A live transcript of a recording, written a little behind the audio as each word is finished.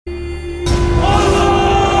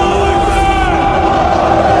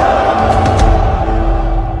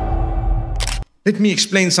Let me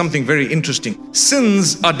explain something very interesting.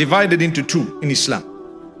 Sins are divided into two in Islam.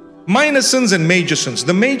 Minor sins and major sins.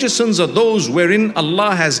 The major sins are those wherein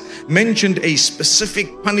Allah has mentioned a specific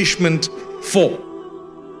punishment for.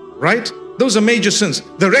 Right? Those are major sins.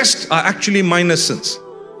 The rest are actually minor sins.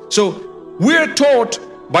 So we're taught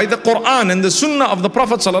by the Quran and the Sunnah of the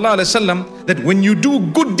Prophet ﷺ that when you do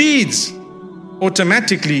good deeds,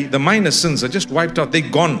 automatically the minor sins are just wiped out. They're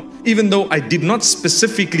gone. Even though I did not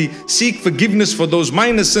specifically seek forgiveness for those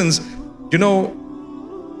minor sins, you know,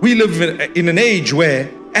 we live in an age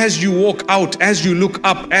where as you walk out, as you look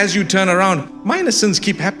up, as you turn around, minor sins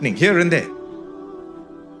keep happening here and there.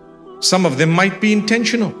 Some of them might be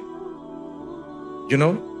intentional. You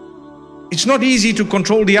know, it's not easy to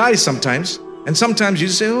control the eyes sometimes. And sometimes you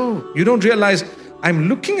say, oh, you don't realize I'm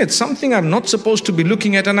looking at something I'm not supposed to be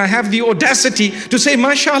looking at, and I have the audacity to say,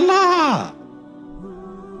 MashaAllah.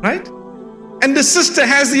 Right? And the sister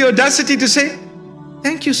has the audacity to say,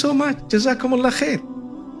 thank you so much. Jazakumullah khair.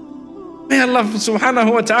 May Allah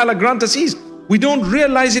subhanahu wa ta'ala grant us ease. We don't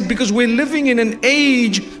realize it because we're living in an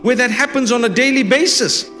age where that happens on a daily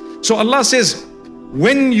basis. So Allah says,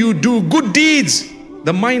 when you do good deeds,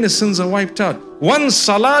 the minor sins are wiped out. One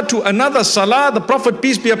salah to another salah, the Prophet,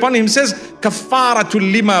 peace be upon him, says,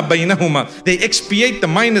 Kafaratul lima baynahuma. They expiate the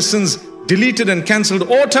minor sins, deleted and cancelled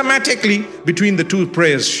automatically between the two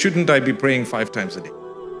prayers. Shouldn't I be praying 5 times a day?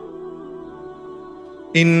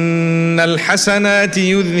 Innal hasanati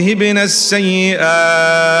yudhhibna as-sayyi'at.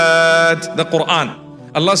 The Quran.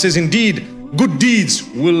 Allah says, indeed, good deeds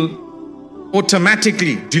will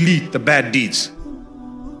automatically delete the bad deeds.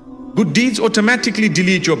 Good deeds automatically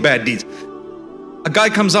delete your bad deeds. A guy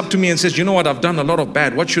comes up to me and says, you know what, I've done a lot of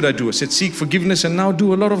bad. What should I do? I said, seek forgiveness and now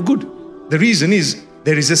do a lot of good. The reason is,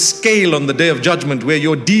 there is a scale on the day of judgment where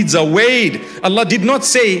your deeds are weighed. Allah did not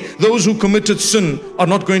say those who committed sin are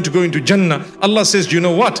not going to go into Jannah. Allah says, you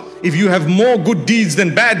know what? If you have more good deeds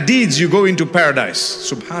than bad deeds, you go into paradise.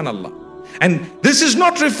 Subhanallah. And this is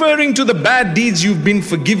not referring to the bad deeds you've been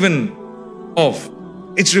forgiven of.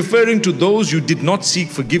 It's referring to those you did not seek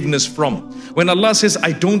forgiveness from. When Allah says,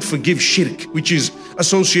 I don't forgive shirk, which is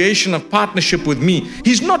association of partnership with me,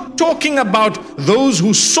 He's not talking about those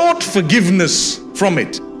who sought forgiveness from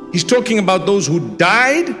it. He's talking about those who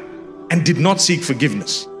died and did not seek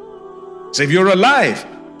forgiveness. So if you're alive,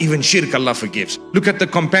 even shirk Allah forgives. Look at the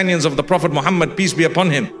companions of the Prophet Muhammad, peace be upon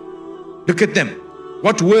him. Look at them.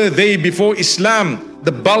 What were they before Islam?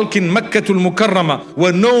 The bulk in Makkatul Mukarramah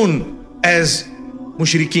were known as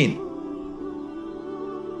mushrikeen.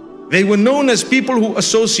 They were known as people who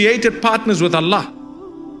associated partners with Allah.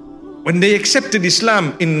 When they accepted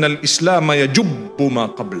Islam, Innal Islama yajubbu ma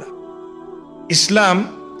qabla. Islam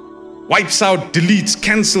wipes out, deletes,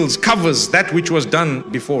 cancels, covers that which was done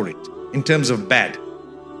before it in terms of bad.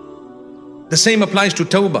 The same applies to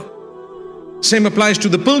Tawbah. Same applies to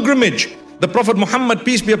the pilgrimage. The Prophet Muhammad,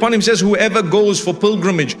 peace be upon him, says whoever goes for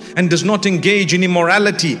pilgrimage and does not engage in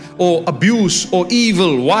immorality or abuse or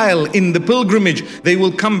evil while in the pilgrimage, they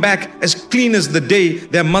will come back as clean as the day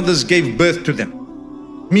their mothers gave birth to them.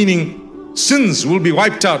 Meaning sins will be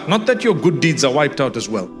wiped out, not that your good deeds are wiped out as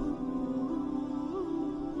well.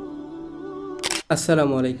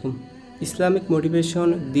 Assalamu alaikum. Islamic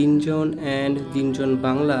Motivation Dinjon and Dinjon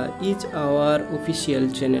Bangla is our official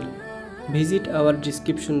channel. Visit our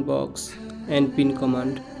description box and pin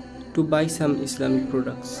command to buy some Islamic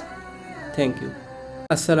products. Thank you.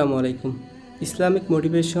 Assalamu alaikum. Islamic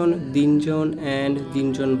Motivation Dinjon and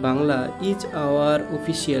Dinjon Bangla is our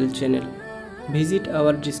official channel. Visit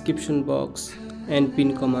our description box and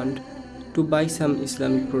pin command to buy some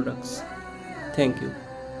Islamic products. Thank you.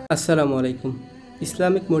 Assalamu alaikum.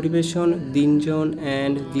 Islamic Motivation Dinjon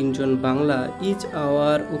and Dinjon Bangla is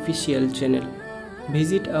our official channel.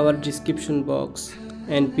 Visit our description box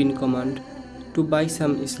and pin command to buy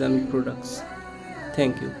some Islamic products.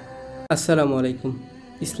 Thank you. Assalamu alaikum.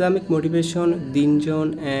 Islamic Motivation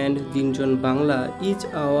Dinjon and Dinjon Bangla is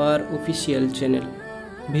our official channel.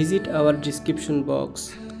 Visit our description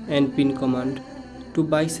box and pin command to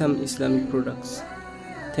buy some Islamic products.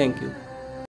 Thank you.